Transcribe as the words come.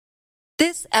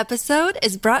This episode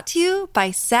is brought to you by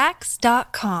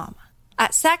Sax.com.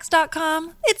 At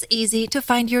Sax.com, it's easy to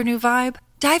find your new vibe.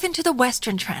 Dive into the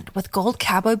Western trend with gold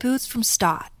cowboy boots from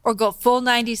Stott, or go full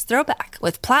 90s throwback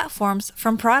with platforms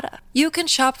from Prada. You can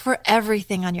shop for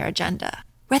everything on your agenda,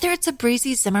 whether it's a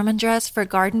breezy Zimmermann dress for a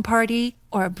garden party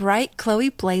or a bright Chloe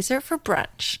blazer for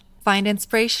brunch. Find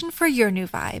inspiration for your new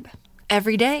vibe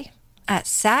every day at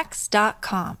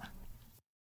Sax.com.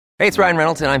 Hey, it's Ryan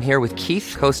Reynolds, and I'm here with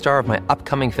Keith, co-star of my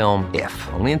upcoming film, If,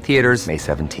 only in theaters May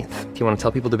 17th. Do you want to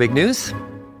tell people the big news?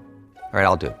 All right,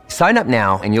 I'll do it. Sign up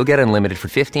now and you'll get unlimited for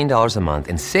 $15 a month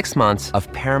and 6 months of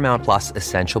Paramount Plus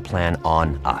Essential Plan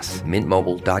on us.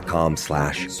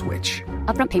 MintMobile.com/switch.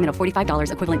 Upfront payment of $45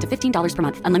 equivalent to $15 per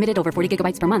month. Unlimited over 40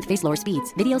 gigabytes per month. Face lower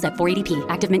speeds. Videos at 480p.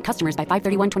 Active Mint customers by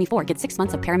 531.24 get 6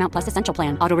 months of Paramount Plus Essential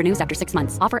Plan. Auto renews after 6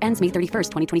 months. Offer ends May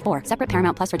 31st, 2024. Separate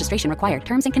Paramount Plus registration required.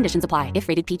 Terms and conditions apply if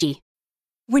rated PG.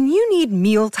 When you need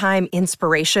mealtime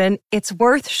inspiration, it's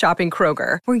worth shopping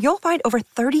Kroger, where you'll find over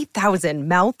 30,000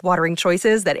 mouth-watering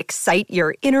choices that excite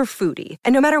your inner foodie.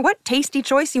 And no matter what tasty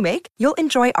choice you make, you'll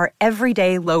enjoy our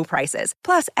everyday low prices,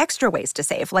 plus extra ways to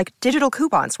save, like digital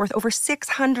coupons worth over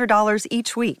 $600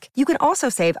 each week. You can also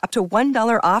save up to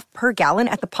 $1 off per gallon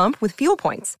at the pump with fuel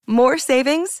points. More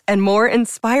savings and more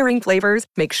inspiring flavors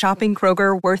make shopping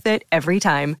Kroger worth it every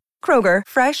time. Kroger,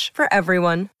 fresh for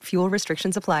everyone. Fuel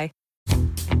restrictions apply.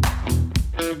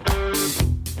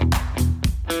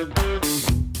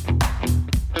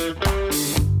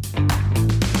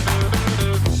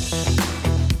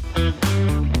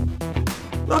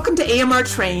 Welcome to AMR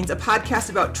Trains, a podcast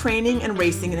about training and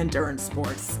racing in endurance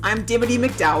sports. I'm Dimity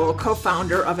McDowell,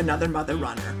 co-founder of Another Mother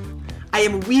Runner. I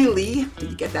am really,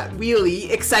 did you get that, really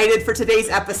excited for today's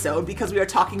episode because we are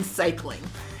talking cycling.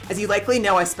 As you likely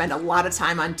know, I spend a lot of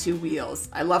time on two wheels.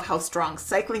 I love how strong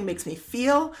cycling makes me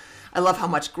feel. I love how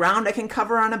much ground I can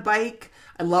cover on a bike.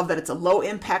 I love that it's a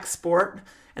low-impact sport.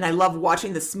 And I love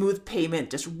watching the smooth pavement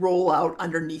just roll out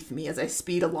underneath me as I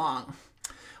speed along.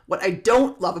 What I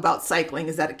don't love about cycling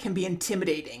is that it can be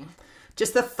intimidating.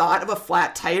 Just the thought of a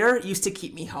flat tire used to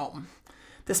keep me home.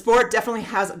 The sport definitely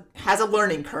has a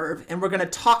learning curve, and we're going to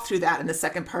talk through that in the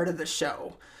second part of the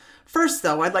show. First,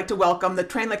 though, I'd like to welcome the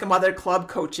Train Like a Mother Club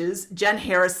coaches, Jen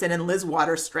Harrison and Liz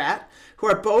Waterstrat, who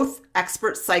are both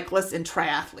expert cyclists and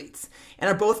triathletes, and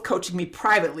are both coaching me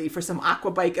privately for some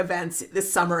aquabike events this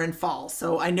summer and fall,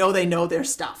 so I know they know their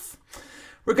stuff.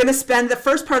 We're going to spend the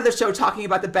first part of the show talking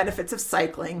about the benefits of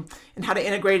cycling and how to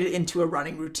integrate it into a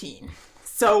running routine.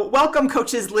 So welcome,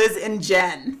 coaches Liz and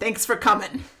Jen. Thanks for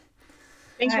coming.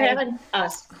 Thanks for having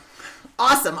us.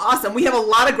 Awesome. We have a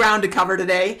lot of ground to cover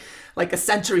today, like a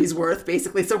century's worth,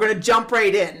 basically. So we're going to jump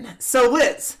right in. So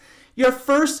Liz, your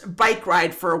first bike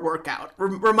ride for a workout.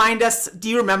 Remind us, do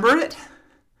you remember it?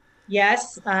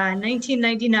 Yes,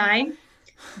 1999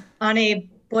 on a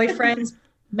boyfriend's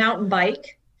mountain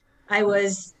bike. I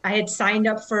had signed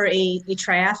up for a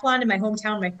triathlon in my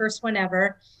hometown, my first one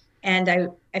ever. And I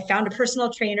found a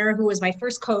personal trainer who was my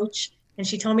first coach, and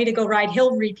she told me to go ride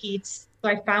hill repeats. So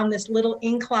I found this little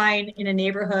incline in a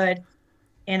neighborhood,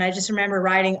 and I just remember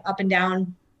riding up and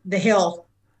down the hill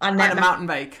on a mountain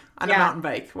bike,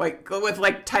 like with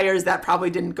like tires that probably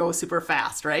didn't go super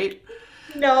fast, right?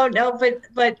 No,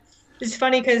 but it's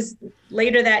funny because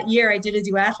later that year I did a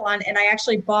duathlon, and I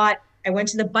went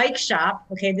to the bike shop.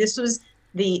 Okay, this was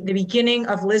the beginning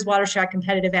of Liz Waterstrat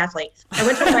Competitive Athlete. I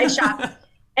went to the bike shop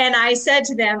and I said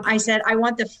to them, I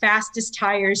want the fastest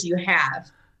tires you have.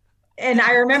 And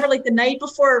I remember like the night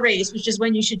before a race, which is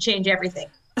when you should change everything,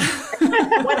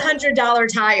 $100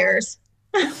 tires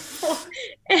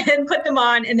and put them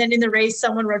on. And then in the race,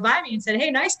 someone rode by me and said,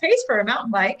 "Hey, nice pace for a mountain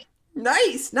bike."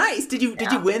 Nice. Did you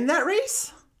win that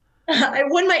race? I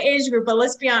won my age group, but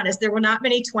let's be honest, there were not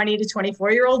many 20 to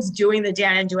 24-year-olds doing the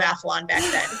Dannon duathlon back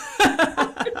then.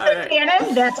 Right.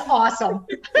 Dannon, that's awesome.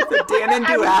 The Dannon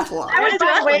duathlon. I was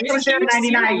by the way, it was there in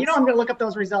 99. You don't have to look up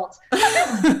those results.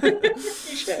 You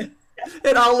should.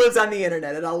 It all lives on the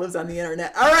internet.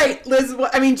 All right, Liz,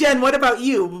 Jen, what about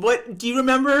you? What do you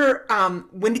remember?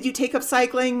 When did you take up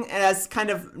cycling as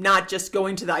kind of not just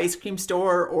going to the ice cream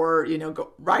store or,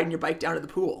 riding your bike down to the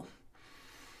pool?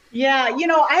 Yeah,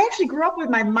 I actually grew up with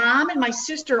my mom and my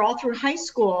sister all through high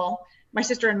school. My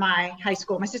sister in my high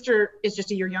school. My sister is just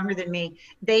a year younger than me.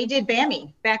 They did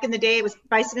BAMI. Back in the day, it was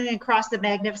bicycling across the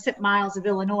magnificent miles of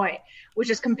Illinois, which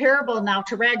is comparable now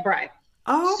to RAGBRAI.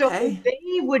 Oh, okay. So they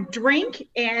would drink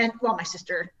my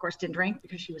sister, of course, didn't drink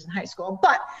because she was in high school,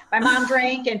 but my mom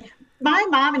drank, and my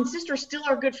mom and sister still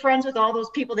are good friends with all those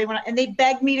people. And they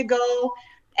begged me to go,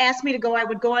 asked me to go. I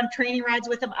would go on training rides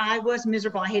with them. I was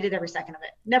miserable. I hated every second of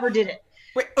it. Never did it.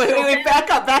 Wait, back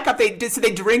up. So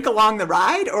they drink along the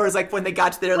ride, or is like when they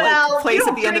got to their place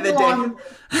at the end of the day?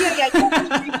 You don't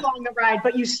drink along the ride,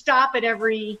 but you stop at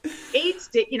every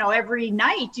every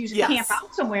night you camp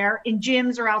out somewhere in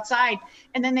gyms or outside,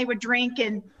 and then they would drink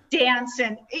and dance,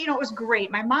 and it was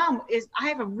great. My mom I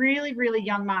have a really, really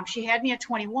young mom. She had me at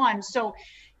 21, so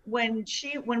when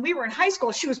we were in high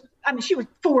school, she was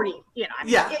 40. It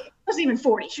wasn't even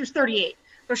 40. She was 38.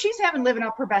 So she's living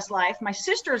up her best life. My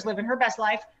sister is living her best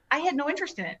life. I had no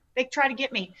interest in it. They tried to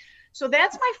get me. So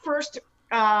that's my first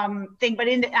thing. But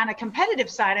on a competitive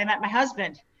side, I met my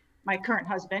husband, my current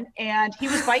husband, and he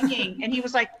was biking. And he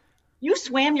was like, you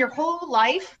swam your whole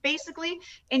life, basically,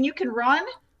 and you can run.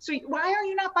 So why are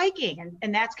you not biking?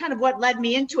 And that's kind of what led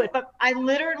me into it. But I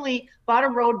literally bought a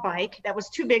road bike that was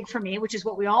too big for me, which is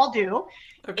what we all do.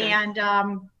 Okay. And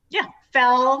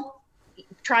fell,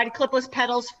 tried clipless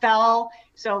pedals, fell.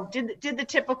 So did the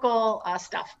typical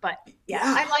stuff. But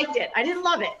I liked it. I didn't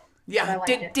love it. Yeah.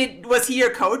 Was he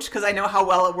your coach? Because I know how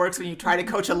well it works when you try to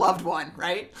coach a loved one,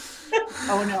 right?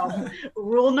 Oh, no.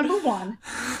 Rule number 1,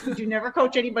 do never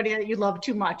coach anybody that you love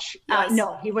too much. Yes.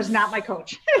 No, he was not my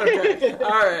coach. Okay.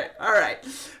 All right.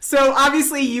 So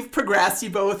obviously you've progressed.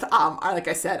 You both are, like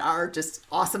I said, are just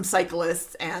awesome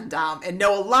cyclists and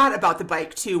know a lot about the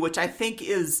bike too, which I think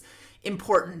is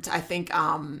important. I think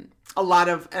a lot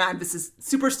of, and this is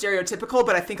super stereotypical,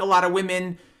 but I think a lot of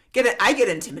women I get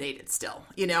intimidated still,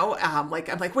 I'm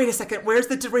like, wait a second, where's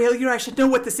the derailleur? I should know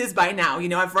what this is by now.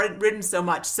 I've ridden so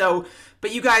much. So,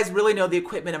 but you guys really know the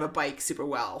equipment of a bike super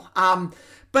well.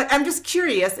 But I'm just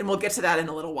curious, and we'll get to that in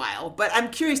a little while, but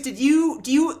I'm curious, do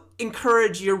you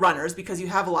encourage your runners, because you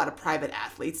have a lot of private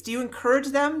athletes, do you encourage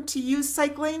them to use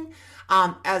cycling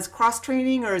as cross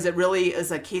training, or is it really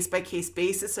as a case by case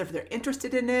basis if they're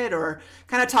interested in it, or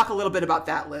kind of talk a little bit about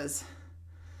that, Liz?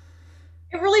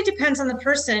 It really depends on the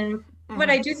person, but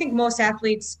I do think most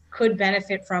athletes could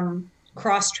benefit from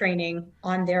cross training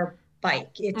on their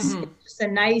bike. It's just a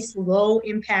nice low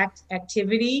impact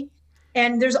activity.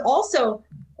 And there's also,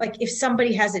 like, if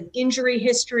somebody has an injury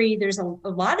history, there's a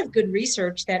lot of good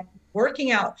research that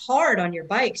working out hard on your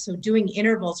bike, so doing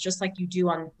intervals just like you do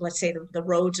on, let's say, the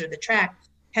roads or the track,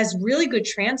 has really good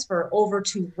transfer over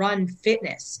to run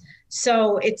fitness.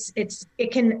 So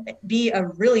it can be a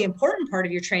really important part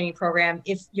of your training program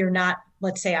if you're not,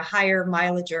 let's say, a higher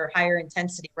mileage or higher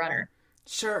intensity runner.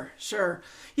 Sure.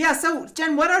 Yeah. So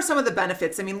Jen, what are some of the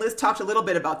benefits? I mean, Liz talked a little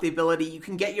bit about the ability, you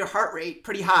can get your heart rate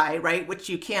pretty high, right? Which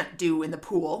you can't do in the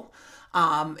pool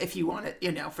if you want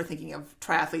it, for thinking of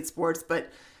triathlete sports,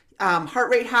 but heart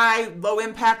rate high, low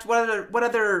impact. What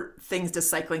other things does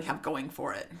cycling have going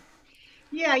for it?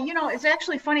 Yeah. It's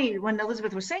actually funny when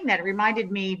Elizabeth was saying that, it reminded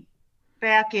me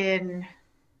back in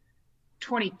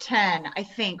 2010, I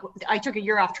think I took a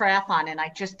year off triathlon and I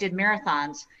just did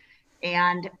marathons,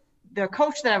 and the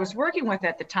coach that I was working with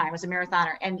at the time was a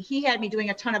marathoner, and he had me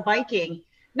doing a ton of biking,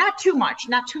 not too much,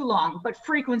 not too long, but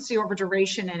frequency over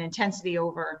duration and intensity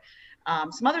over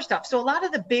some other stuff. So a lot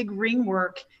of the big ring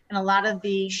work and a lot of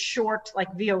the short,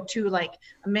 like VO2, like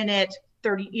a minute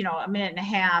 30, a minute and a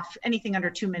half, anything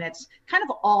under 2 minutes, kind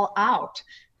of all out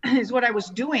is what I was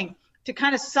doing to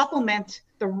kind of supplement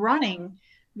the running,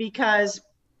 because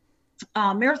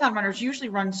marathon runners usually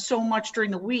run so much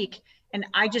during the week, and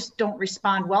I just don't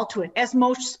respond well to it, as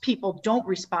most people don't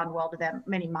respond well to that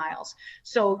many miles.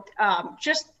 So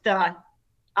just the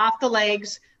off the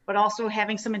legs, but also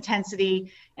having some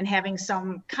intensity and having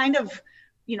some kind of,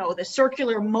 the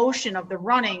circular motion of the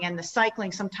running and the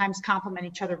cycling sometimes complement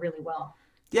each other really well.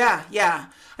 Yeah.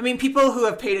 I mean, people who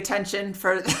have paid attention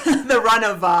for the run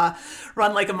of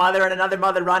Run Like a Mother and Another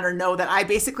Mother Runner know that I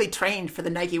basically trained for the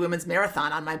Nike Women's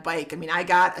Marathon on my bike. I mean, I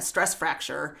got a stress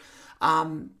fracture,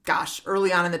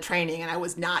 early on in the training, and I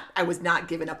was not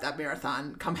giving up that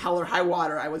marathon. Come hell or high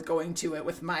water, I was going to it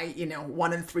with my,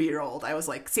 1 and 3-year-old. I was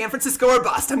like, San Francisco or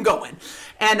bust, I'm going.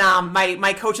 And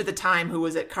my coach at the time, who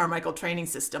was at Carmichael Training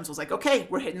Systems, was like, okay,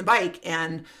 we're hitting the bike.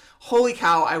 And holy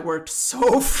cow, I worked so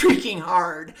freaking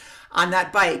hard on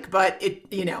that bike. But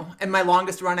and my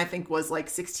longest run, I think, was like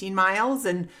 16 miles.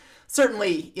 And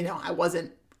certainly, I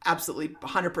wasn't absolutely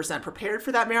 100% prepared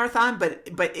for that marathon, but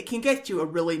it can get you a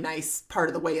really nice part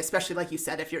of the way, especially like you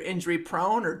said, if you're injury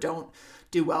prone or don't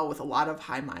do well with a lot of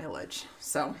high mileage.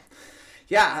 So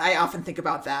yeah, I often think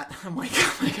about that. I'm like,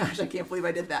 oh my gosh, I can't believe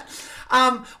I did that.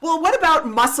 Well, what about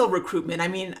muscle recruitment? I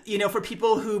mean, for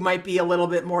people who might be a little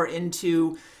bit more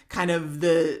into kind of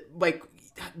the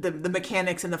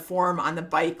mechanics and the form on the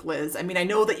bike, Liz. I mean, I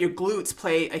know that your glutes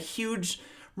play a huge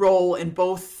role in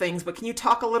both things, but can you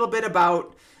talk a little bit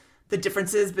about the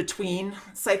differences between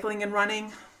cycling and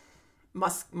running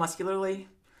muscularly?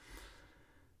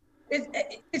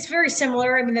 It's very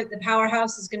similar. I mean, the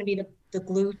powerhouse is going to be the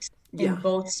glute in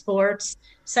both sports.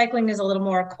 Cycling is a little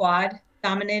more quad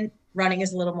dominant. Running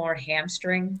is a little more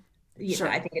hamstring. Sure.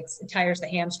 I think it tires the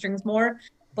hamstrings more,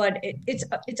 but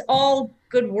it's all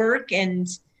good work. And,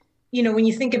 when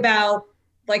you think about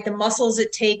like the muscles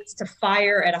it takes to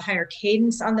fire at a higher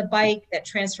cadence on the bike, that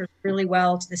transfers really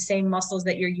well to the same muscles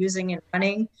that you're using in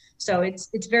running. So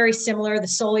it's very similar. The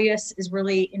soleus is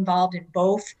really involved in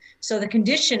both. So the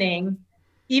conditioning,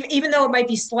 even though it might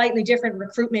be slightly different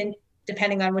recruitment,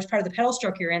 depending on which part of the pedal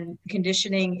stroke you're in,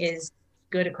 conditioning is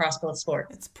good across both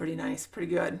sports. It's pretty nice,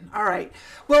 pretty good. All right.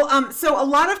 Well, so a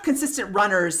lot of consistent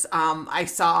runners I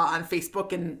saw on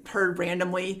Facebook and heard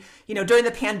randomly, during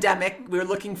the pandemic, we were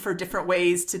looking for different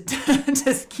ways to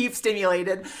to keep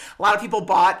stimulated. A lot of people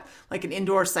bought like an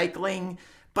indoor cycling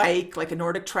bike, like a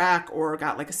Nordic Track, or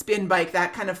got like a spin bike,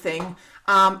 that kind of thing.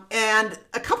 And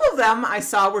a couple of them I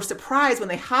saw were surprised when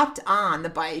they hopped on the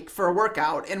bike for a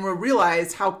workout and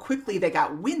realized how quickly they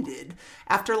got winded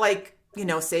after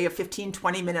say a 15,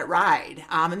 20 minute ride.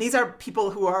 And these are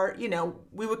people who are,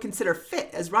 we would consider fit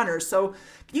as runners. So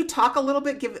can you talk a little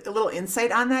bit, give a little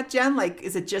insight on that, Jen? Like,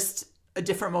 is it just a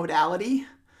different modality?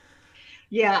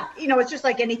 Yeah. It's just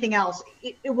like anything else.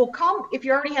 It will come if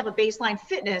you already have a baseline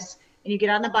fitness and you get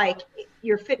on the bike,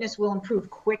 your fitness will improve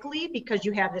quickly because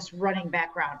you have this running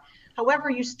background. However,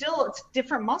 it's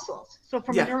different muscles. So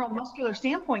from a neuromuscular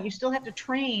standpoint, you still have to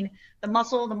train the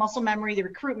muscle memory, the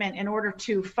recruitment in order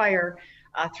to fire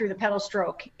through the pedal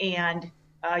stroke and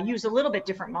use a little bit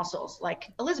different muscles.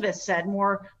 Like Elizabeth said,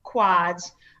 more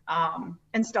quads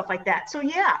and stuff like that. So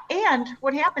and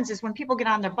what happens is when people get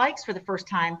on their bikes for the first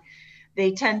time,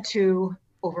 they tend to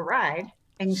override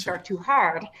and start too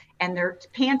hard, and they're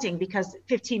panting because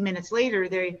 15 minutes later,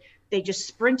 they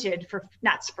just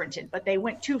but they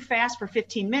went too fast for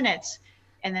 15 minutes.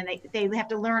 And then they have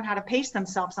to learn how to pace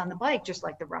themselves on the bike, just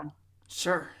like the run.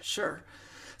 Sure.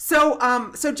 So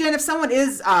Jen, if someone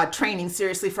is training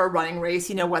seriously for a running race,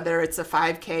 whether it's a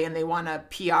 5K and they want a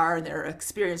PR and they're an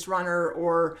experienced runner,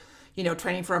 or,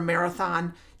 training for a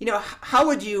marathon, how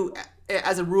would you,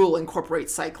 as a rule, incorporate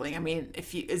cycling? I mean,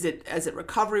 is it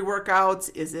recovery workouts?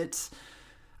 Is it,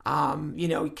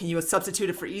 can you substitute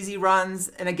it for easy runs?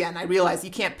 And again, I realize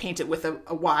you can't paint it with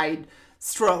a wide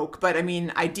stroke, but I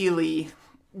mean, ideally,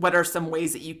 what are some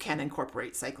ways that you can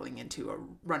incorporate cycling into a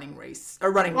running race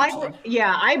or running routine?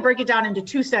 I break it down into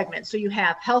two segments. So you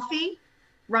have healthy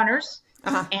runners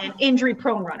and injury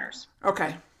prone runners.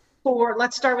 Okay.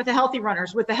 Let's start with the healthy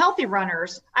runners. With the healthy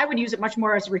runners, I would use it much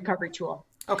more as a recovery tool.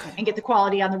 Okay. And get the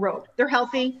quality on the road. They're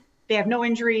healthy. They have no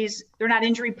injuries. They're not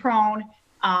injury prone.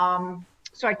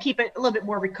 So I keep it a little bit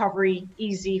more recovery,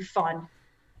 easy, fun.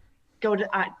 Go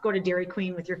to Dairy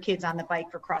Queen with your kids on the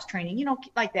bike for cross training,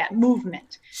 like that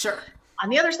movement. Sure. On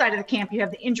the other side of the camp, you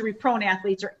have the injury prone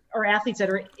athletes or athletes that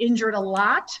are injured a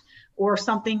lot, or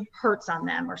something hurts on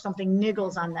them or something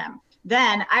niggles on them.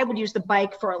 Then I would use the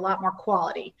bike for a lot more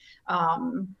quality.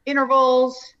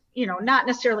 Intervals, not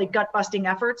necessarily gut busting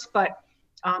efforts, but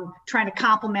trying to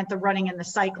complement the running and the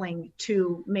cycling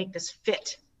to make this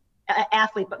fit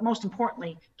athlete, but most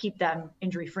importantly, keep them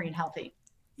injury free and healthy.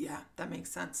 Yeah, that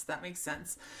makes sense.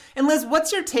 And Liz,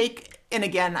 what's your take? And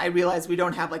again, I realize we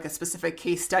don't have like a specific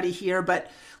case study here,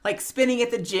 but like spinning at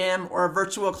the gym or a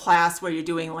virtual class where you're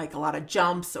doing like a lot of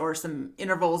jumps or some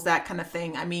intervals, that kind of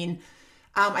thing. I mean,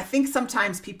 I think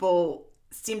sometimes people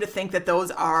seem to think that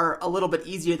those are a little bit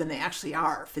easier than they actually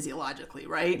are physiologically,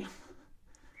 right?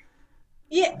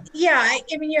 Yeah.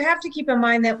 I mean, you have to keep in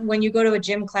mind that when you go to a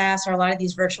gym class or a lot of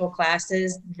these virtual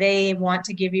classes, they want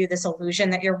to give you this illusion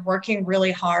that you're working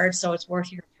really hard, so it's worth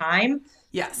your time.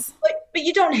 Yes. But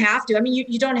you don't have to. I mean,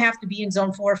 you don't have to be in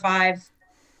zone 4 or 5,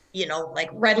 like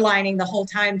redlining the whole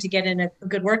time to get in a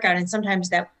good workout. And sometimes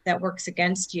that works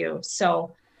against you.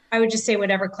 So I would just say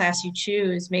whatever class you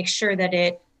choose, make sure that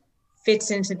it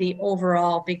fits into the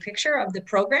overall big picture of the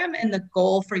program and the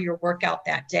goal for your workout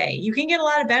that day. You can get a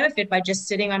lot of benefit by just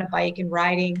sitting on a bike and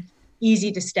riding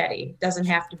easy to steady. It doesn't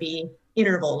have to be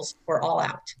intervals or all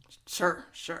out. Sure.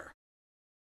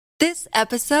 This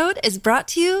episode is brought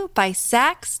to you by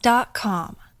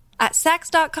Sax.com. At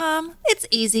Sax.com, it's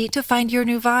easy to find your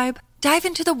new vibe. Dive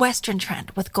into the Western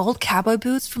trend with gold cowboy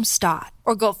boots from Stott,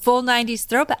 or go full 90s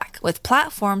throwback with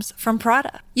platforms from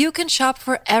Prada. You can shop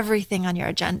for everything on your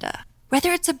agenda,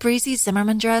 whether it's a breezy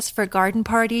Zimmermann dress for a garden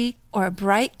party or a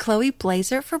bright Chloe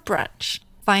blazer for brunch.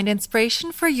 Find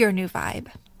inspiration for your new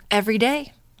vibe every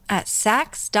day at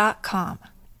Sax.com.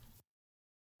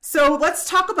 So let's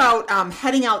talk about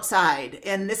heading outside.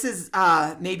 And this is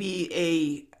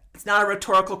maybe it's not a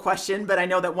rhetorical question, but I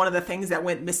know that one of the things that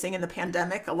went missing in the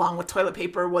pandemic, along with toilet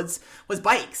paper, was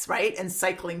bikes, right? And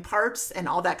cycling parts and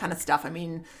all that kind of stuff. I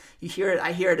mean, you hear it,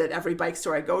 I hear it at every bike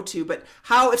store I go to, but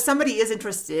if somebody is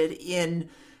interested in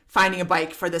finding a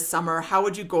bike for this summer, how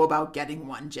would you go about getting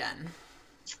one, Jen?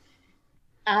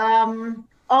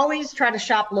 Always try to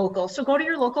shop local. So go to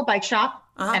your local bike shop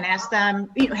and ask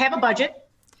them, have a budget.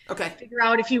 Okay. Figure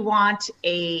out if you want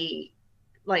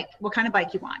what kind of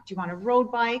bike you want. Do you want a road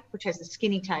bike, which has the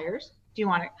skinny tires? Do you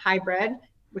want a hybrid,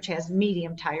 which has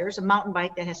medium tires, a mountain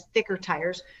bike that has thicker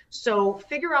tires? So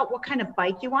figure out what kind of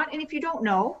bike you want. And if you don't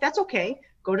know, that's okay.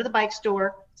 Go to the bike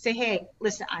store, say, hey,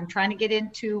 listen, I'm trying to get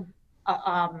into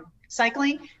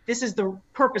cycling. This is the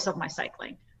purpose of my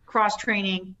cycling, cross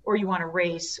training, or you want to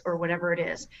race or whatever it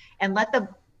is. And let the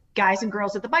guys and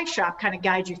girls at the bike shop kind of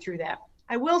guide you through that.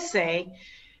 I will say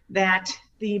that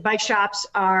the bike shops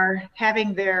are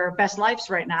having their best lives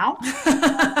right now.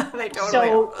 They totally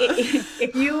so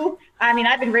if you,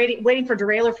 I've been waiting for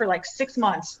derailleur for like 6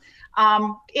 months.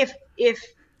 If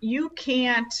you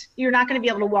can't, you're not going to be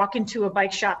able to walk into a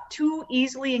bike shop too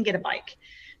easily and get a bike.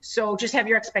 So just have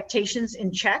your expectations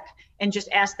in check and just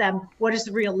ask them, what is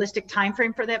the realistic time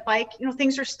frame for that bike?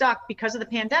 Things are stuck because of the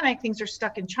pandemic. Things are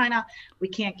stuck in China. We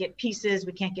can't get pieces.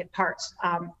 We can't get parts.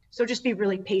 So just be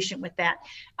really patient with that.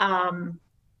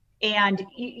 And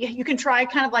you can try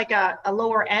kind of like a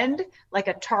lower end, like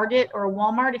a Target or a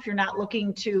Walmart, if you're not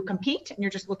looking to compete and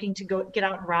you're just looking to go get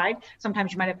out and ride.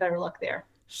 Sometimes you might have better luck there.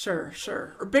 Sure.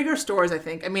 Or bigger stores, I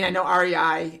think. I know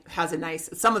REI has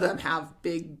some of them have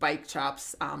big bike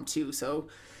shops too, so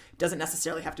it doesn't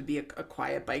necessarily have to be a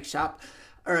quiet bike shop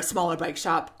or a smaller bike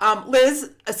shop.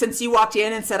 Liz, since you walked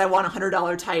in and said, I want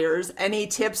 $100 tires, any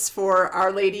tips for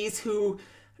our ladies who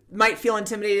might feel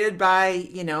intimidated by,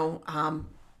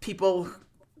 people?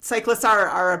 Cyclists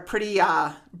are a pretty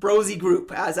brosy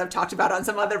group, as I've talked about on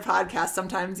some other podcasts.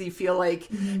 Sometimes you feel like,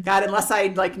 God, unless I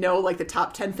know the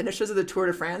top 10 finishers of the Tour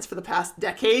de France for the past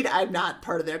decade, I'm not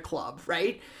part of their club,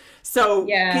 right? So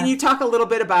Can you talk a little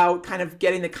bit about kind of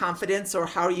getting the confidence, or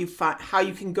how you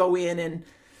can go in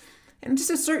and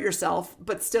just assert yourself,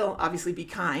 but still obviously be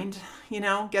kind,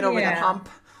 get over that hump?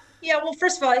 Yeah, well,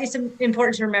 first of all, it's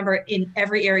important to remember in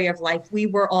every area of life, we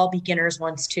were all beginners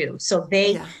once too. So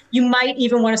you might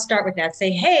even want to start with that.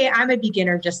 Say, hey, I'm a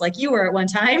beginner just like you were at one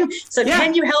time. So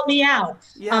can you help me out?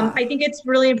 Yeah. I think it's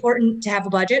really important to have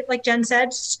a budget. Like Jen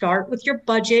said, start with your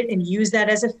budget and use that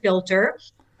as a filter.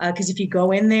 Because if you go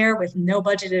in there with no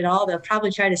budget at all, they'll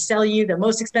probably try to sell you the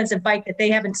most expensive bike that they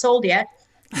haven't sold yet.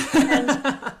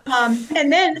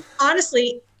 And then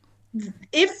honestly,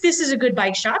 if this is a good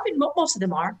bike shop, and most of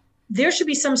them are, there should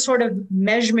be some sort of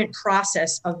measurement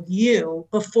process of you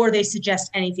before they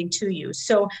suggest anything to you.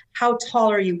 So how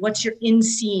tall are you? What's your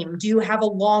inseam? Do you have a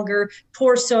longer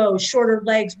torso, shorter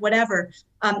legs, whatever?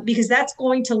 Because that's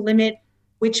going to limit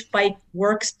which bike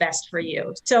works best for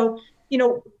you. So,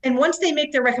 and once they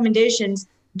make their recommendations,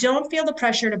 don't feel the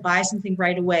pressure to buy something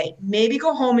right away. Maybe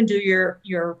go home and do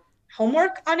your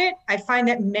homework on it. I find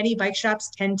that many bike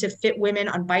shops tend to fit women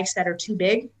on bikes that are too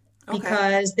big.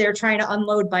 Because they're trying to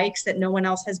unload bikes that no one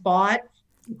else has bought,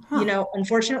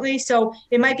 unfortunately. So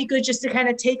it might be good just to kind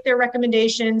of take their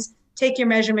recommendations, take your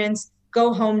measurements,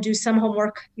 go home, do some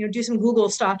homework, do some Google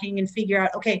stalking and figure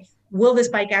out, okay, will this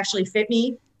bike actually fit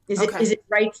me? Is it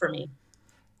right for me?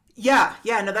 Yeah.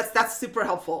 No, that's super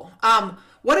helpful.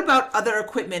 What about other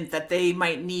equipment that they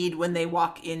might need when they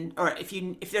walk in, or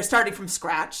if they're starting from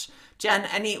scratch? Jen,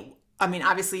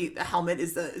 obviously the helmet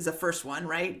is the first one,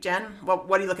 right? Jen, what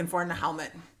are you looking for in a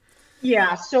helmet?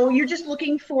 Yeah, so you're just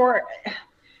looking for,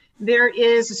 there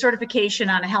is a certification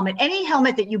on a helmet. Any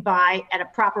helmet that you buy at a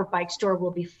proper bike store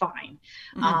will be fine.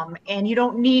 Mm-hmm. And you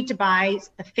don't need to buy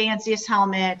the fanciest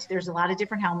helmet. There's a lot of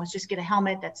different helmets. Just get a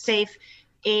helmet that's safe,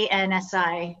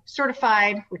 ANSI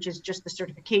certified, which is just the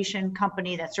certification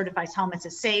company that certifies helmets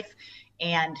as safe,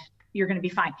 and you're going to be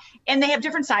fine. And they have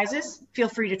different sizes. Feel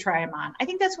free to try them on. I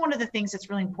think that's one of the things that's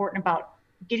really important about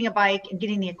getting a bike and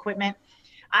getting the equipment.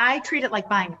 I treat it like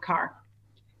buying a car.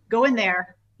 Go in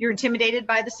there. You're intimidated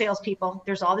by the salespeople.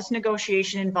 There's all this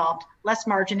negotiation involved, less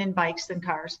margin in bikes than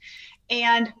cars.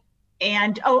 And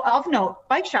of note,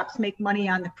 bike shops make money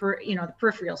on the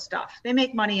peripheral stuff. They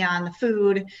make money on the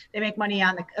food. They make money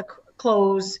on the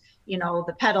clothes,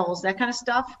 the pedals, that kind of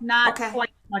stuff. Not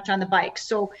quite much on the bike.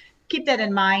 So keep that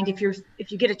in mind. If you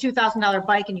get a $2,000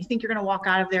 bike and you think you're going to walk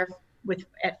out of there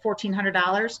at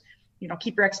 $1,400,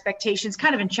 keep your expectations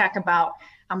kind of in check about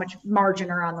how much margin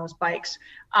are on those bikes.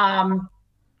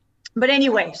 But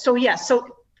anyway, so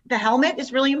the helmet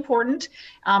is really important.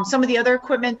 Some of the other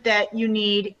equipment that you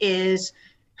need is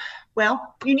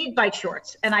Well, you need bike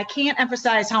shorts. And I can't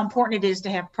emphasize how important it is to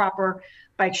have proper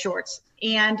bike shorts.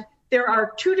 And there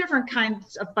are two different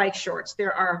kinds of bike shorts.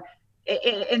 There are,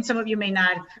 and some of you may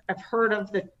not have heard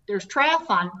of there's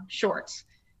triathlon shorts,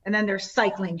 and then there's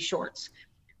cycling shorts.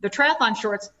 The triathlon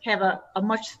shorts have a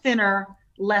much thinner,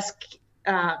 less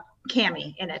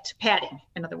cami in it, padding,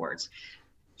 in other words.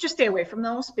 Just stay away from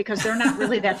those because they're not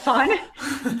really that fun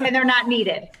and they're not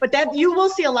needed. But that you will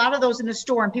see a lot of those in the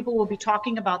store, and people will be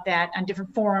talking about that on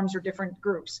different forums or different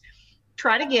groups.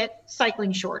 Try to get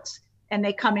cycling shorts, and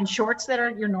they come in shorts that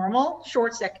are your normal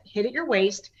shorts that hit at your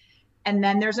waist. And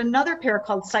then there's another pair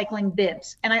called cycling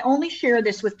bibs. And I only share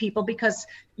this with people because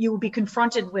you will be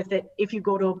confronted with it if you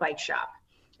go to a bike shop.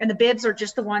 And the bibs are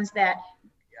just the ones that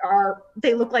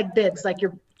they look like bibs, like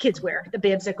your kids wear, the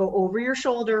bibs that go over your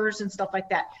shoulders and stuff like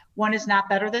that. One is not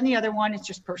better than the other one. It's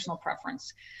just personal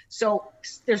preference. So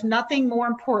there's nothing more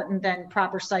important than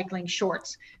proper cycling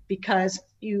shorts, because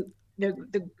the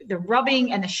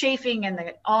rubbing and the chafing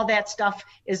and all that stuff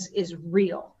is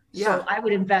real. Yeah. So I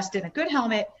would invest in a good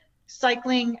helmet,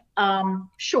 cycling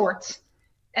shorts,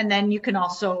 and then you can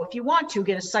also, if you want to,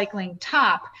 get a cycling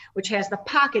top, which has the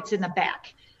pockets in the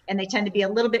back, and they tend to be a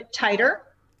little bit tighter.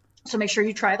 So make sure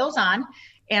you try those on.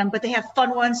 But they have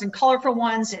fun ones and colorful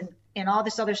ones and all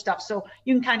this other stuff. So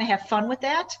you can kind of have fun with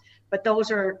that. But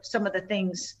those are some of the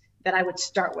things that I would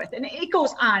start with. And it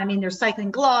goes on. I mean, there's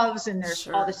cycling gloves and there's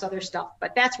all this other stuff.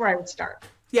 But that's where I would start.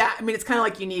 Yeah, I mean, it's kind of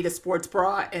like you need a sports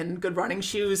bra and good running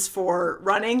shoes for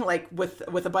running. Like with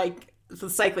a bike,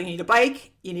 with cycling, you need a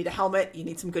bike, you need a helmet, you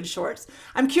need some good shorts.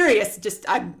 I'm curious,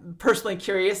 I'm personally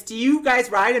curious, do you guys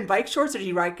ride in bike shorts or do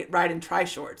you ride in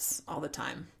tri-shorts all the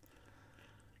time?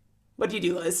 What do you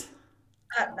do, Liz?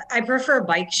 I prefer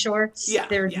bike shorts. Yeah,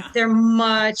 they're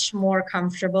much more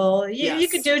comfortable. You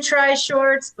could do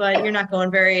tri-shorts, but you're not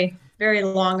going very, very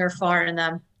long or far in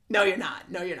them. No, you're not.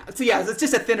 So yeah, it's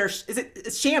just a thinner.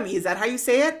 It's chamois? Is that how you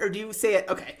say it, or do you say it?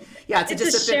 Okay, yeah, it's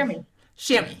just a chamois.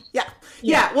 Chamois.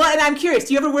 Yeah. Well, and I'm curious.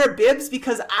 Do you ever wear bibs?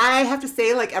 Because I have to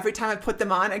say, like every time I put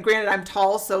them on, and granted I'm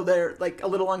tall, so they're like a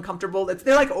little uncomfortable.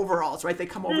 They're like overalls, right? They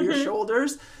come over your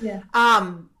shoulders. Yeah.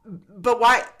 But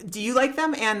why do you like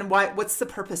them, and why? What's the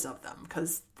purpose of them?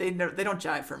 Because they don't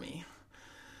jive for me.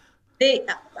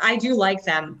 I do like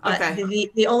them. Okay.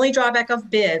 The only drawback of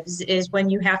bibs is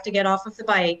when you have to get off of the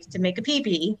bike to make a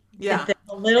pee-pee. Yeah. There's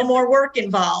a little more work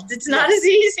involved. It's not as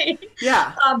easy.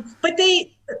 Yeah. But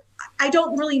I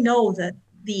don't really know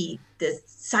the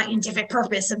scientific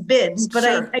purpose of bibs, but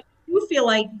I do feel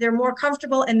like they're more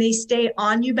comfortable and they stay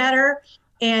on you better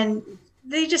and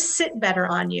they just sit better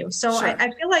on you. So I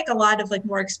feel like a lot of like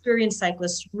more experienced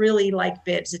cyclists really like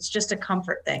bibs. It's just a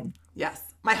comfort thing. Yes.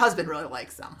 My husband really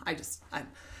likes them.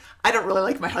 I don't really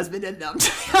like my husband in them,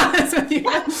 to be honest with you.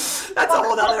 That's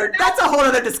a whole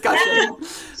other discussion.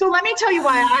 So let me tell you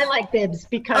why I like bibs,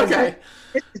 because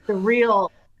this is the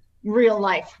real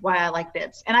life why I like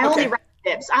bibs. And I only ride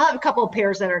bibs. I'll have a couple of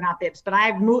pairs that are not bibs, but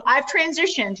I've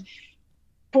transitioned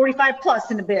 45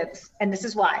 plus into bibs. And this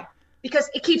is why,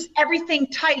 because it keeps everything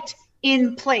tight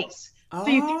in place. Oh.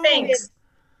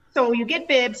 So you get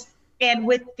bibs. And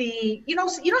with the, you know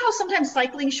how sometimes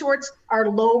cycling shorts are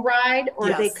low ride or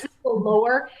they could go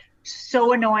lower?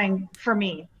 So annoying for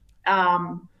me.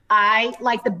 I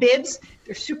like the bibs.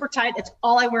 They're super tight. It's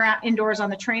all I wear out indoors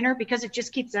on the trainer because it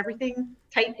just keeps everything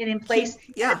tight and in place.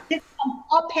 Yeah. It's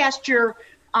up past your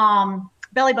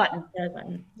belly button.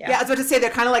 Yeah, I was about to say they're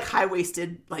kind of like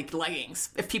high-waisted like leggings.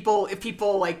 If people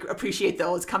like appreciate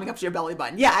those coming up to your belly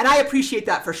button. Yeah, and I appreciate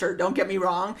that for sure. Don't get me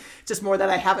wrong. It's just more that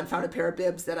I haven't found a pair of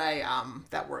bibs that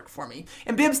that work for me.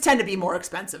 And bibs tend to be more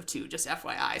expensive too, just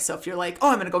FYI. So if you're like, oh,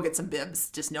 I'm gonna go get some bibs,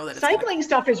 just know that cycling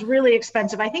stuff is really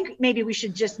expensive. I think maybe we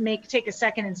should just take a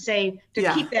second and say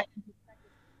keep that.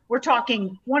 We're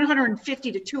talking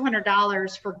 $150 to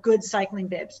 $200 for good cycling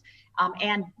bibs,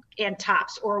 and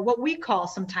tops, or what we call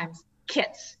sometimes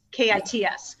kits,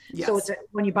 KITS. Yes. So it's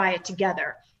when you buy it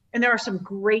together. And there are some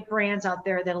great brands out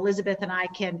there that Elizabeth and I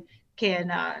can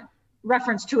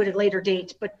reference to at a later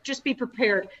date, but just be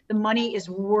prepared. The money is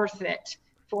worth it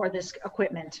for this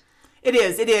equipment. It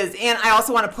is. And I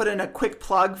also want to put in a quick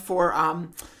plug for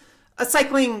a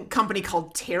cycling company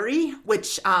called Terry,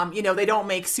 which, they don't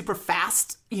make super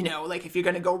fast, like if you're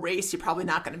going to go race, you're probably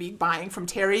not going to be buying from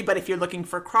Terry. But if you're looking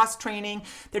for cross training,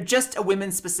 they're just a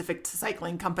women's specific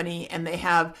cycling company, and they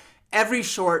have every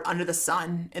short under the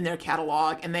sun in their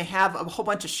catalog. And they have a whole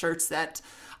bunch of shirts that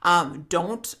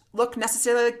don't look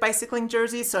necessarily like bicycling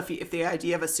jerseys. So if the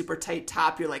idea of a super tight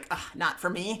top, you're like, not for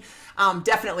me,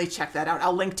 definitely check that out.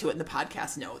 I'll link to it in the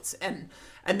podcast notes. And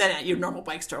then at your normal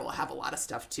bike store, we'll have a lot of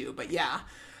stuff too. But yeah.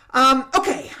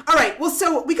 Okay. All right. Well,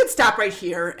 so we could stop right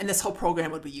here and this whole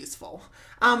program would be useful.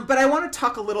 But I want to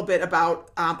talk a little bit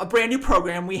about a brand new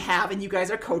program we have, and you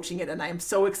guys are coaching it, and I am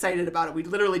so excited about it. We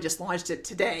literally just launched it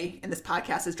today, and this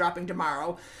podcast is dropping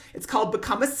tomorrow. It's called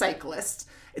Become a Cyclist.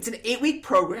 It's an 8-week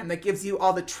program that gives you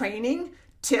all the training,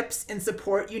 tips, and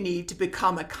support you need to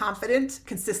become a confident,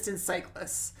 consistent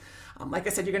cyclist. Like I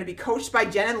said, you're going to be coached by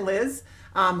Jen and Liz,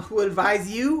 who will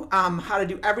advise you how to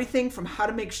do everything from how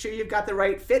to make sure you've got the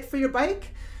right fit for your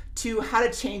bike to how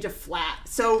to change a flat.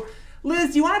 So,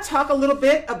 Liz, do you want to talk a little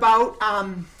bit about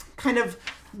kind of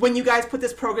when you guys put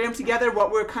this program together,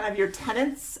 what were kind of your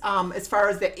tenets as far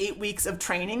as the 8 weeks of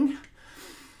training?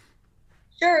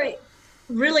 Sure.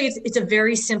 Really, it's a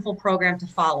very simple program to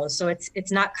follow. So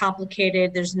it's not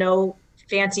complicated. There's no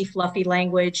fancy, fluffy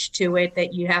language to it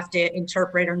that you have to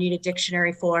interpret or need a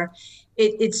dictionary for.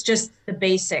 It's just the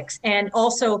basics, and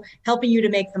also helping you to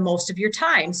make the most of your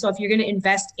time. So if you're going to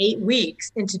invest 8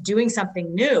 weeks into doing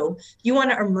something new, you want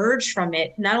to emerge from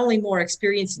it not only more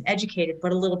experienced and educated,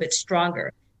 but a little bit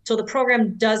stronger. So the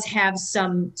program does have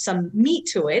some meat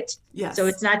to it. Yes. So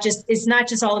it's not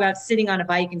just all about sitting on a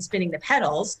bike and spinning the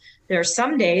pedals. There are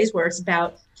some days where it's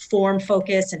about form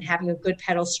focus and having a good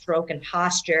pedal stroke and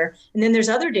posture. And then there's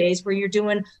other days where you're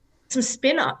doing some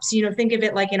spin ups. Think of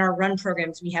it like in our run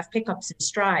programs, we have pickups and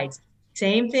strides.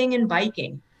 Same thing in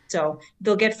biking. So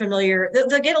they'll get familiar.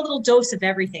 They'll get a little dose of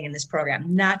everything in this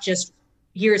program, not just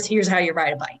here's how you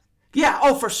ride a bike. Yeah.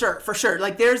 Oh, for sure.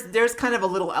 Like there's kind of a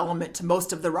little element to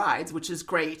most of the rides, which is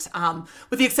great.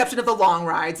 With the exception of the long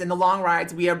rides, and the long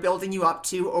rides we are building you up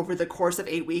to over the course of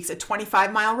 8 weeks, a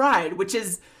 25-mile ride, which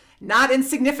is not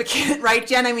insignificant, right,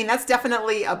 Jen? I mean, that's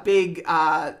definitely a big,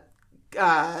 a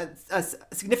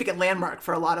significant landmark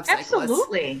for a lot of cyclists.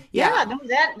 Absolutely. Yeah. No,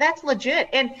 that's legit.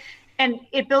 And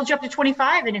it builds you up to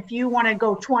 25. And if you want to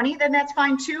go 20, then that's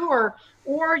fine too.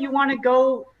 Or you want to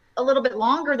go a little bit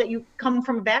longer, that you come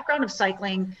from a background of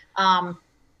cycling.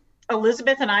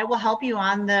 Elizabeth and I will help you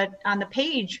on the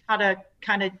page how to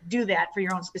kind of do that for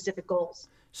your own specific goals.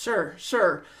 Sure.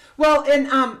 Well,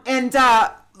 and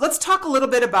let's talk a little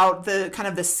bit about the kind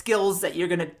of the skills that you're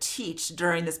going to teach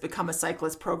during this Become a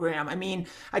Cyclist program. I mean,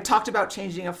 I talked about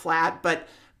changing a flat, but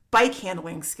bike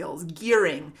handling skills,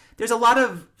 gearing, there's a lot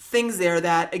of things there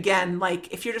that, again,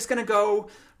 like if you're just going to go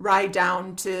ride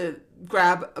down to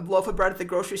grab a loaf of bread at the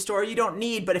grocery store, you don't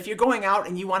need, but if you're going out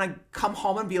and you want to come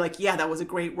home and be like, yeah, that was a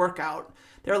great workout,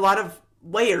 there are a lot of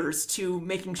layers to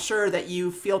making sure that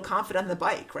you feel confident on the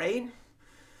bike, right?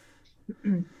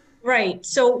 Right.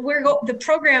 So the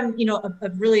program,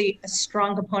 a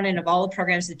strong component of all the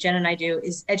programs that Jen and I do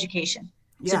is education.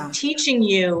 Yeah. So teaching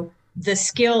you the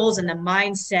skills and the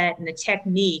mindset and the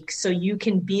technique so you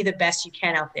can be the best you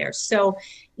can out there. So,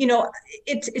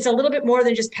 it's a little bit more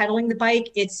than just pedaling the bike.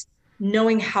 It's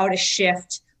knowing how to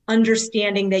shift,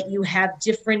 understanding that you have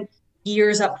different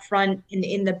gears up front and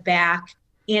in the back,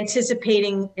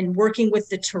 anticipating and working with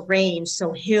the terrain,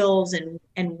 so hills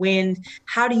and wind.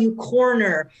 How do you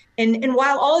corner? And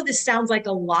while all of this sounds like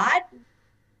a lot,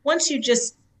 once you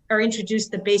just are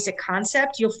introduced the basic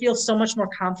concept, you'll feel so much more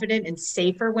confident and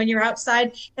safer when you're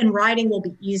outside, and riding will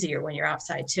be easier when you're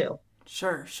outside too.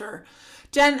 Sure.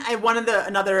 Jen,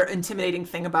 another intimidating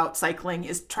thing about cycling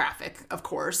is traffic, of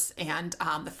course, and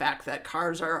the fact that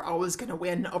cars are always going to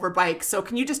win over bikes. So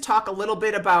can you just talk a little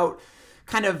bit about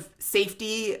kind of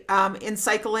safety in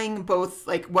cycling, both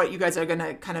like what you guys are going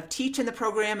to kind of teach in the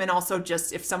program, and also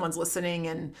just if someone's listening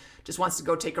and just wants to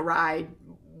go take a ride,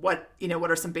 what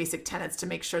are some basic tenets to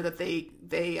make sure that they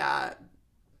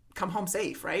come home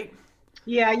safe, right?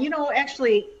 Yeah,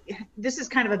 actually, this is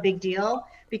kind of a big deal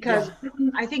because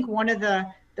I think one of the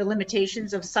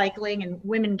limitations of cycling and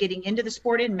women getting into the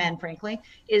sport, and men, frankly,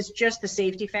 is just the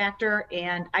safety factor.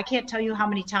 And I can't tell you how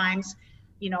many times,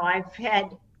 I've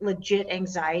had legit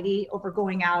anxiety over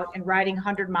going out and riding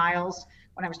 100 miles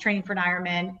when I was training for an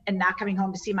Ironman and not coming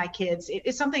home to see my kids.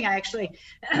 It's something I actually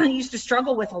used to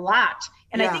struggle with a lot.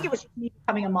 And I think it was me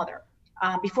becoming a mother.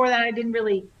 Before that, I didn't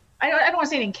really, I don't want to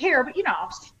say I didn't care, but I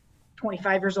was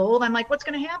 25 years old. I'm like, what's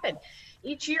going to happen?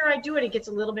 Each year I do it, it gets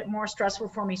a little bit more stressful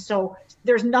for me. So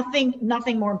there's nothing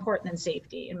more important than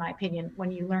safety, in my opinion,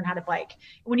 when you learn how to bike.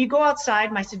 When you go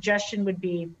outside, my suggestion would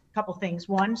be a couple things.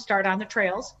 One, start on the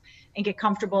trails and get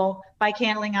comfortable bike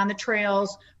handling on the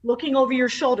trails, looking over your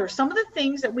shoulder. Some of the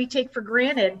things that we take for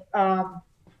granted,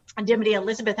 Dimity,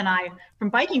 Elizabeth, and I, from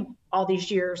biking all these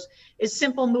years, is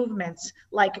simple movements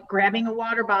like grabbing a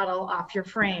water bottle off your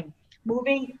frame,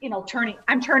 moving, turning.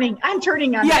 I'm turning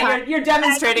on. Yeah, you're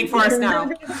demonstrating for us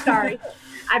now. Sorry,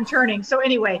 I'm turning. So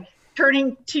anyway,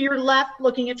 turning to your left,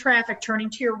 looking at traffic, turning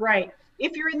to your right.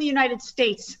 If you're in the United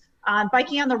States,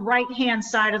 biking on the right-hand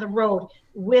side of the road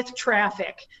with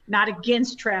traffic, not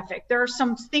against traffic. There are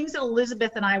some things that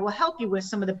Elizabeth and I will help you with,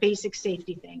 some of the basic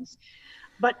safety things.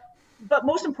 But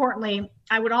most importantly,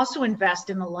 I would also invest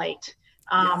in the light.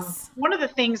 One of the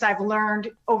things I've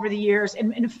learned over the years,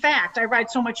 and in fact, I ride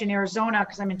so much in Arizona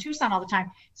because I'm in Tucson all the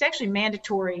time. It's actually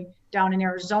mandatory down in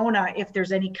Arizona if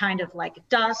there's any kind of like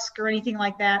dusk or anything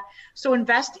like that. So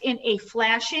invest in a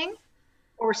flashing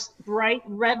or bright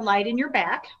red light in your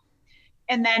back.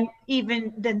 And then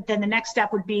then the next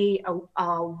step would be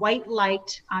a white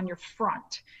light on your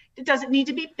front. It doesn't need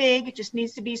to be big. It just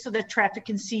needs to be so that traffic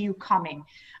can see you coming.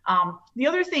 The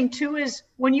other thing too is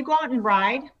when you go out and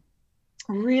ride,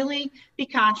 really be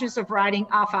conscious of riding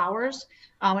off hours.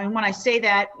 And when I say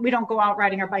that, we don't go out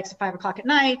riding our bikes at 5 o'clock at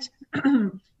night.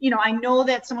 I know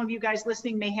that some of you guys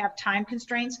listening may have time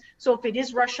constraints. So if it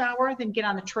is rush hour, then get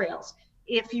on the trails.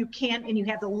 If you can't, and you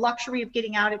have the luxury of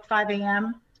getting out at 5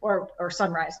 a.m. or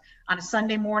sunrise on a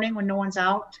Sunday morning when no one's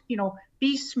out,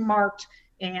 be smart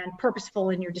and purposeful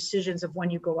in your decisions of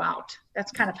when you go out.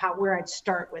 That's kind of where I'd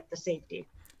start with the safety.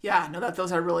 Yeah, no,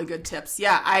 those are really good tips.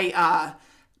 Yeah,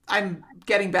 I'm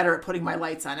getting better at putting my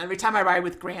lights on. Every time I ride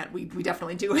with Grant, we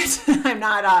definitely do it. I'm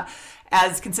not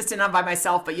as consistent on by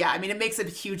myself, but yeah, I mean, it makes a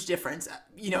huge difference.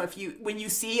 When you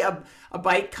see a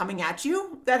bike coming at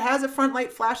you that has a front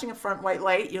light flashing, a front white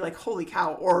light, you're like, holy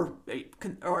cow, or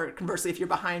conversely, if you're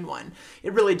behind one,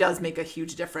 it really does make a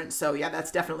huge difference. So yeah,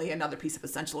 that's definitely another piece of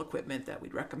essential equipment that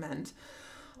we'd recommend.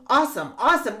 Awesome.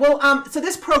 Well, so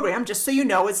this program, just so you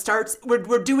know,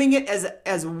 we're doing it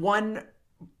as one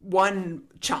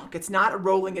chunk. It's not a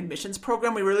rolling admissions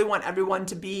program. We really want everyone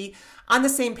to be on the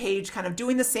same page, kind of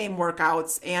doing the same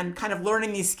workouts and kind of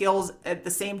learning these skills at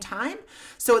the same time.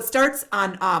 So it starts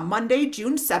on Monday,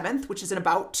 June 7th, which is in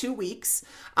about 2 weeks.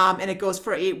 And it goes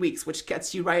for 8 weeks, which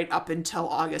gets you right up until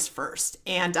August 1st.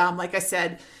 And like I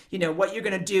said, what you're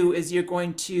going to do is you're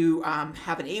going to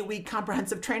have an 8-week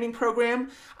comprehensive training program.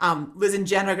 Liz and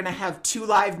Jen are going to have 2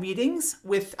 live meetings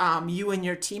with you and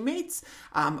your teammates.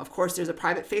 Of course, there's a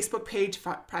private Facebook page,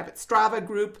 private Strava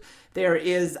group. There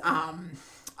is a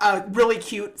really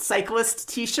cute cyclist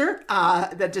t-shirt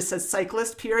that just says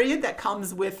cyclist period that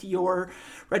comes with your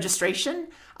registration,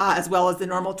 as well as the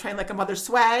normal Train Like a Mother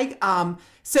swag.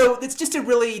 So it's just a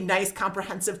really nice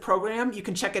comprehensive program. You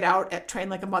can check it out at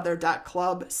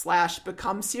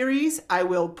trainlikeamother.club/become series. I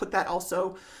will put that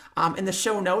also in the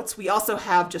show notes. We also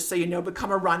have, just so you know,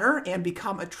 become a runner and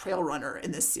become a trail runner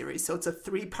in this series. So it's a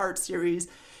 3-part series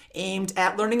aimed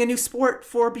at learning a new sport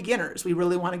for beginners. We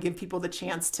really want to give people the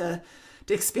chance to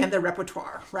expand their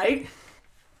repertoire, right?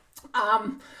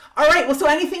 All right. Well, so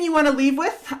anything you want to leave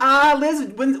with, Liz?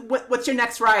 What's your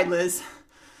next ride, Liz?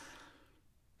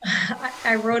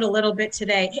 I wrote a little bit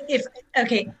today.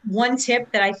 One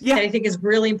tip that I think is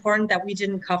really important that we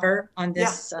didn't cover on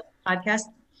this podcast.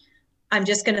 I'm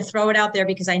just going to throw it out there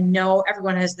because I know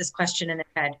everyone has this question in their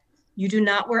head. You do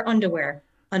not wear underwear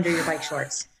under your bike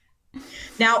shorts.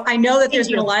 Now, I know that there's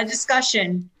been a lot of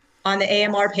discussion on the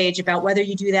AMR page about whether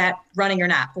you do that running or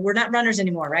not, but we're not runners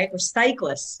anymore, right? We're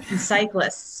cyclists, and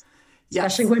cyclists,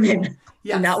 especially women,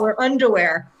 do not wear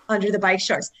underwear under the bike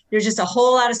shorts. There's just a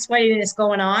whole lot of sweatiness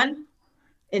going on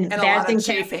and bad things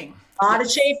chafing. A lot of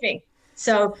chafing.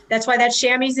 So that's why that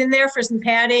chamois in there for some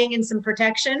padding and some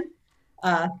protection.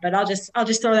 But I'll just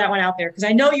throw that one out there because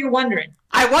I know you're wondering.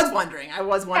 I was wondering,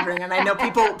 and I know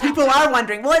people are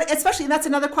wondering. Well, especially, and that's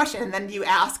another question. And then you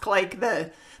ask like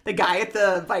the guy at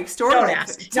the bike store. Don't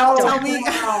ask. Tell me,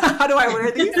 how do I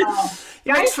wear these?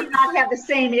 Guys do not have the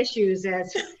same issues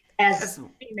as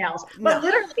females. But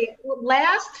literally,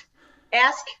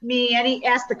 ask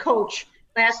the coach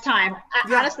last time.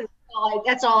 Honestly,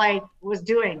 that's all I was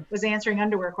doing was answering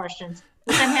underwear questions.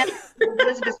 Which I'm happy.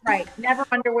 Elizabeth's right. Never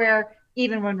underwear,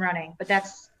 even when running. But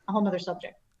that's a whole other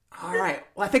subject. All right.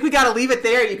 Well, I think we got to leave it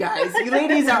there, you guys. You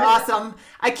ladies are awesome.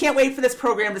 I can't wait for this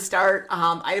program to start.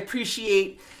 I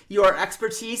appreciate your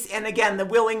expertise and, again, the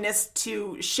willingness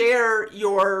to share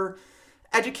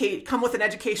come with an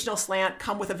educational slant,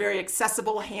 come with a very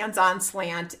accessible, hands-on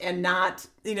slant, and not,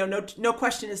 no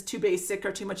question is too basic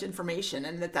or too much information,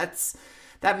 and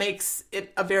that makes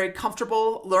it a very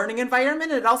comfortable learning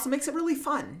environment. And it also makes it really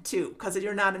fun too, because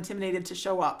you're not intimidated to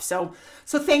show up. So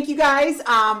thank you guys.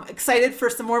 Excited for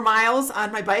some more miles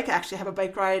on my bike. I actually have a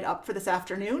bike ride up for this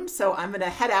afternoon, so I'm going to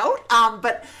head out.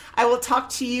 But I will talk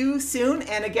to you soon.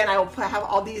 And again, I will have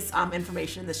all these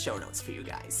information in the show notes for you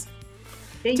guys.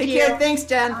 Take care. Thanks,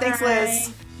 Jen. Thanks,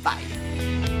 Liz. Bye.